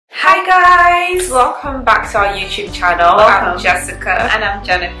Hi guys, welcome back to our YouTube channel. I'm Jessica and I'm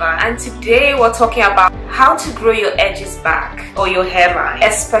Jennifer, and today we're talking about how to grow your edges back or your hairline,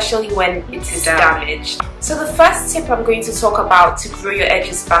 especially when it is damaged. So the first tip I'm going to talk about to grow your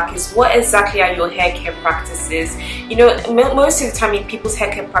edges back is what exactly are your hair care practices. You know, most of the time in people's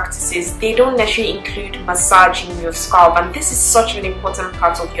hair care practices, they don't necessarily include massaging your scalp, and this is such an important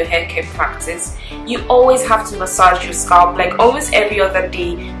part of your hair care practice. You always have to massage your scalp. Like almost every other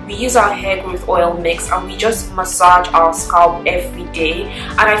day, we use our hair growth oil mix and we just massage our scalp every day.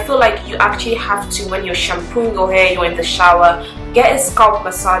 And I feel like you actually have to, when you're shampooing your hair, you're in the shower, get a scalp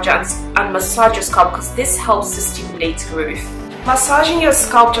massager and massage your scalp, because this helps to stimulate growth. Massaging your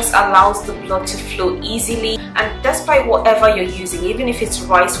scalp just allows the blood to flow easily, and despite whatever you're using, even if it's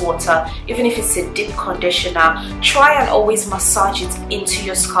rice water, even if it's a deep conditioner, try and always massage it into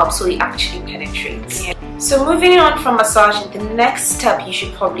your scalp so it actually penetrates. Yeah. So moving on from massaging, the next step you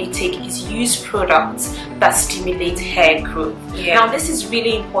should probably take is use products that stimulate hair growth. Yeah. Now this is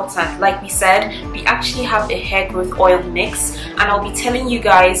really important. Like we said, we actually have a hair growth oil mix, and I'll be telling you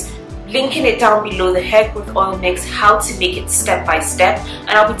guys, linking it down below, the hair growth oil mix, how to make it step by step.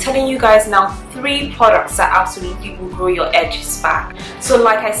 And I'll be telling you guys now 3 products that absolutely will grow your edges back. So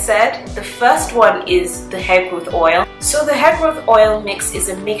like I said, the first one is the hair growth oil. So the hair growth oil mix is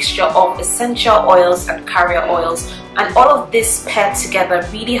a mixture of essential oils and carrier oils, and all of this paired together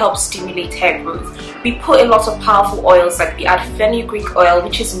really helps stimulate hair growth. We put a lot of powerful oils, like we add fenugreek oil,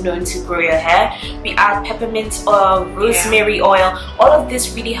 which is known to grow your hair. We add peppermint oil, rosemary oil. All of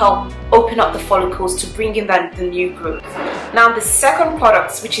this really help open up the follicles to bring in the new growth. Now the second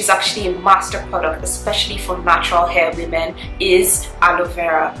product, which is actually a master product, especially for natural hair women, is aloe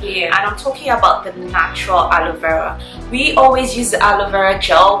vera. And I'm talking about the natural aloe vera. We always use the aloe vera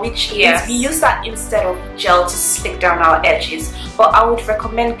gel, which is, we use that instead of gel to slick down our edges. But I would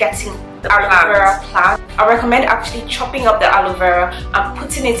recommend getting the aloe vera plant. I recommend actually chopping up the aloe vera and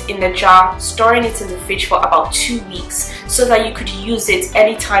putting it in a jar, storing it in the fridge for about 2 weeks, so that you could use it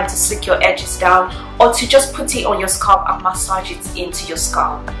anytime to slick your edges down, or to just put it on your scalp and massage it into your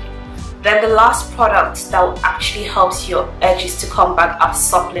scalp. Then the last product that will actually helps your edges to come back are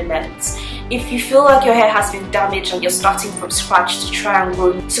supplements. If you feel like your hair has been damaged and you're starting from scratch to try and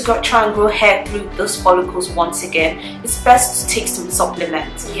grow hair through those follicles once again, it's best to take some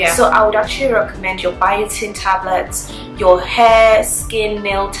supplements. So I would actually recommend your biotin tablets, your hair, skin,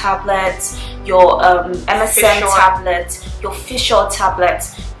 nail tablets, your MSM tablets, your fish oil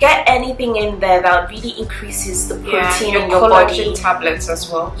tablets. Get anything in there that really increases the protein in your body. Collagen tablets as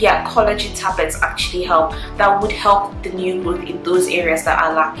well. Yeah, collagen tablets actually help. That would help the new growth in those areas that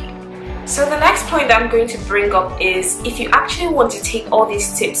are lacking. So the next point that I'm going to bring up is, if you actually want to take all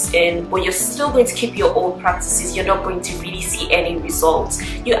these tips in, but you're still going to keep your old practices, you're not going to really see any results.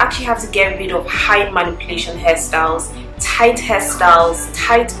 You actually have to get rid of high manipulation hairstyles, tight hairstyles,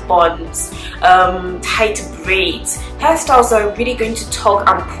 tight buns, tight braids. Hairstyles that are really going to tug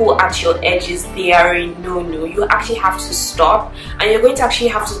and pull at your edges, they are a no-no. You actually have to stop, and you're going to actually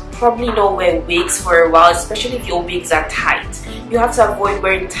have to probably not wear wigs for a while, especially if your wigs are tight. You have to avoid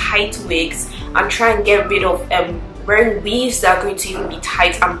wearing tight wigs and try and get rid of wearing weaves that are going to even be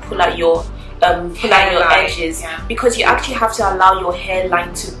tight and pull at your edges, because you actually have to allow your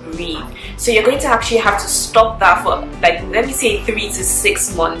hairline to breathe. So you're going to actually have to stop that for, like, let me say 3 to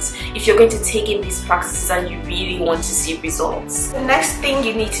 6 months if you're going to take in these practices and you really want to see results. The next thing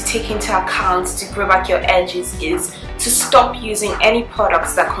you need to take into account to grow back your edges is to stop using any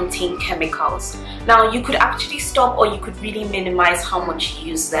products that contain chemicals. Now you could actually stop, or you could really minimize how much you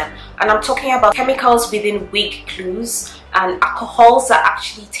use them. And I'm talking about chemicals within wig glues and alcohols that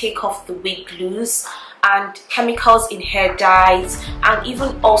actually take off the wig glues, and chemicals in hair dyes, and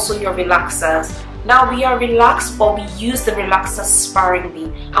even also your relaxers. Now we are relaxed, but we use the relaxer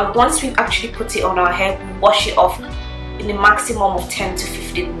sparingly, and once we actually put it on our hair, we wash it off in a maximum of 10 to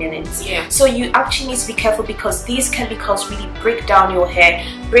 15 minutes. So you actually need to be careful, because these chemicals really break down your hair,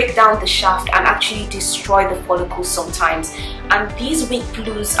 break down the shaft, and actually destroy the follicles sometimes. And these wig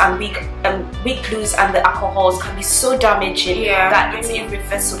glues and the alcohols can be so damaging that it's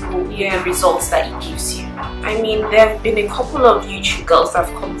irreversible in the results that it gives you. I mean, there have been a couple of YouTube girls that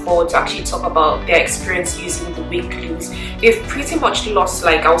have come forward to actually talk about their experience using the wig glues. They've pretty much lost,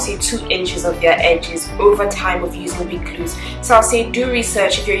 like, I would say 2 inches of their edges over time of using wig glues. So I'll say do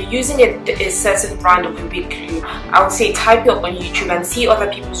research. If you're using a certain brand of a wig glue, I would say type it up on YouTube and see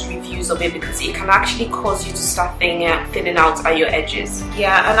other people's reviews of it, because it can actually cause you to start thinning out at your edges.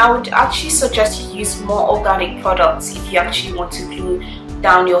 And I would actually suggest you use more organic products if you actually want to glue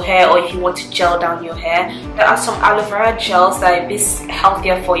down your hair, or if you want to gel down your hair. There are some aloe vera gels that are a bit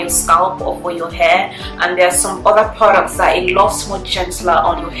healthier for your scalp or for your hair, and there are some other products that are a lot more gentler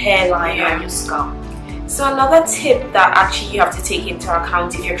on your hairline and your scalp. So another tip that actually you have to take into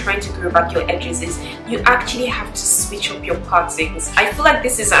account if you're trying to grow back your edges is you actually have to switch up your partings. I feel like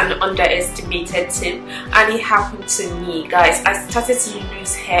this is an underestimated tip, and it happened to me, guys. I started to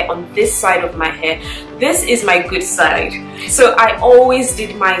lose hair on this side of my hair. This is my good side, so I always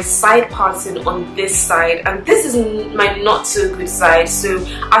did my side parting on this side, and this is my not so good side. So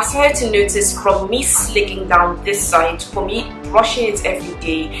I started to notice from me slicking down this side, for me brushing it every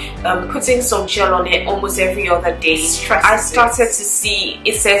day, putting some gel on it almost every other day, I started to see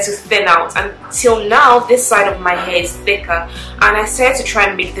it started to thin out, until now this side of my hair is thicker, and I started to try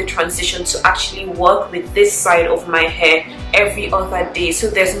and make the transition to actually work with this side of my hair every other day, so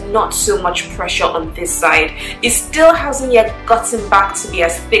there's not so much pressure on this side. It still hasn't yet gotten back to be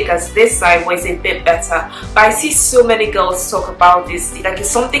as thick as this side, where it's a bit better, but I see so many girls talk about this like it's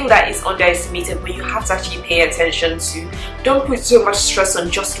something that is underestimated, but you have to actually pay attention to. Don't put so much stress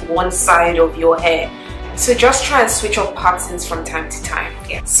on just one side of your hair. So just try and switch up partings from time to time.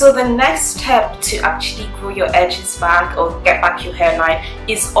 Yeah. So the next step to actually grow your edges back or get back your hairline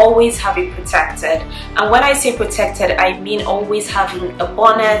is always have it protected. And when I say protected, I mean always having a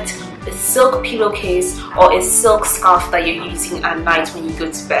bonnet, a silk pillowcase, or a silk scarf that you're using at night when you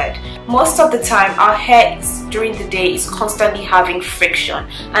go to bed. Most of the time our hair during the day is constantly having friction,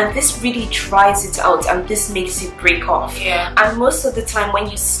 and this really dries it out and this makes it break off. And most of the time when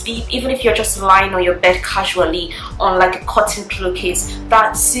you sleep, even if you're just lying on your bed casually on like a cotton pillowcase,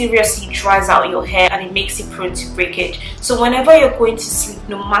 that seriously dries out your hair and it makes it prone to breakage. So whenever you're going to sleep,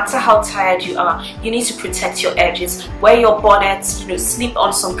 no matter how tired you are, you need to protect your edges. Wear your bonnet, sleep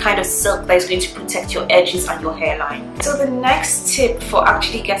on some kind of silk that is going to protect your edges and your hairline. So the next tip for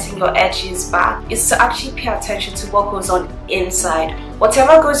actually getting your edges back is to actually pay attention to what goes on inside.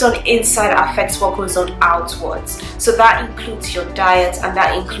 Whatever goes on inside affects what goes on outwards. So that includes your diet, and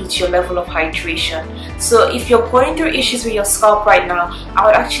that includes your level of hydration. So if you're going through issues with your scalp right now, I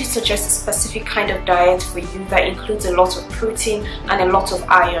would actually suggest a specific kind of diet for you that includes a lot of protein and a lot of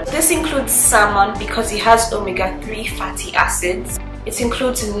iron. This includes salmon because it has omega-3 fatty acids. It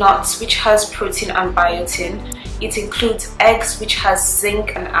includes nuts, which has protein and biotin. It includes eggs, which has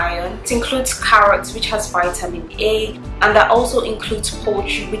zinc and iron. It includes carrots, which has vitamin A. And that also includes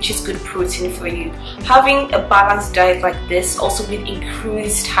poultry, which is good protein for you. Having a balanced diet like this, also with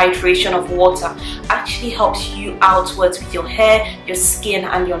increased hydration of water, actually helps you outwards with your hair, your skin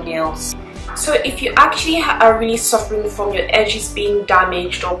and your nails. So if you actually are really suffering from your edges being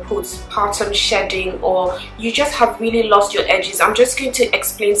damaged or postpartum shedding, or you just have really lost your edges, I'm just going to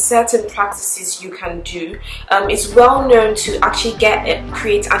explain certain practices you can do. It's well known to actually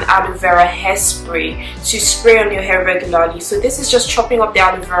create an aloe vera hairspray to spray on your hair regularly. So this is just chopping up the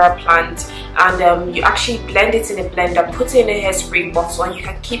aloe vera plant, and you actually blend it in a blender, put it in a hairspray bottle, and you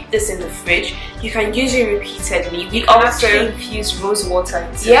can keep this in the fridge. You can use it repeatedly. We also infuse rose water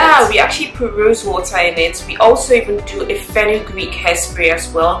into it. We actually put rose water in it. We also even do a fenugreek hairspray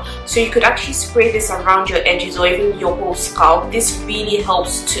as well, so you could actually spray this around your edges or even your whole scalp. This really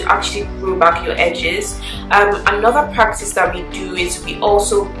helps to actually grow back your edges. Another practice that we do is we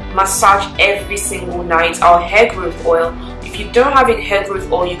also massage every single night our hair growth oil. If you don't have a hair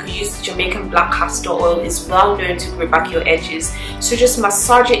growth oil, you could use Jamaican black castor oil. It's well known to grow back your edges. So just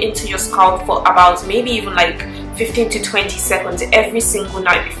massage it into your scalp for about maybe even like 15 to 20 seconds every single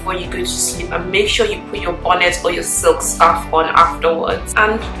night before you go to sleep, and make sure you put your bonnet or your silk scarf on afterwards.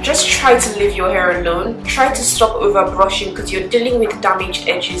 And just try to leave your hair alone. Try to stop over brushing because you're dealing with damaged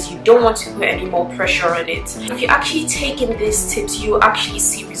edges. You don't want to put any more pressure on it. If you're actually taking these tips, you will actually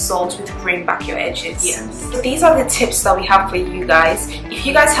see results with growing back your edges. So these are the tips that we have for you guys. If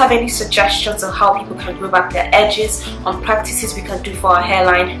you guys have any suggestions on how people can grow back their edges, on practices we can do for our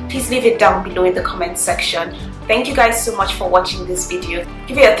hairline, please leave it down below in the comment section. Thank you guys so much for watching this video.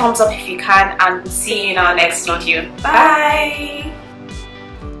 Give it a thumbs up if you can, and we'll see you in our next video. Bye!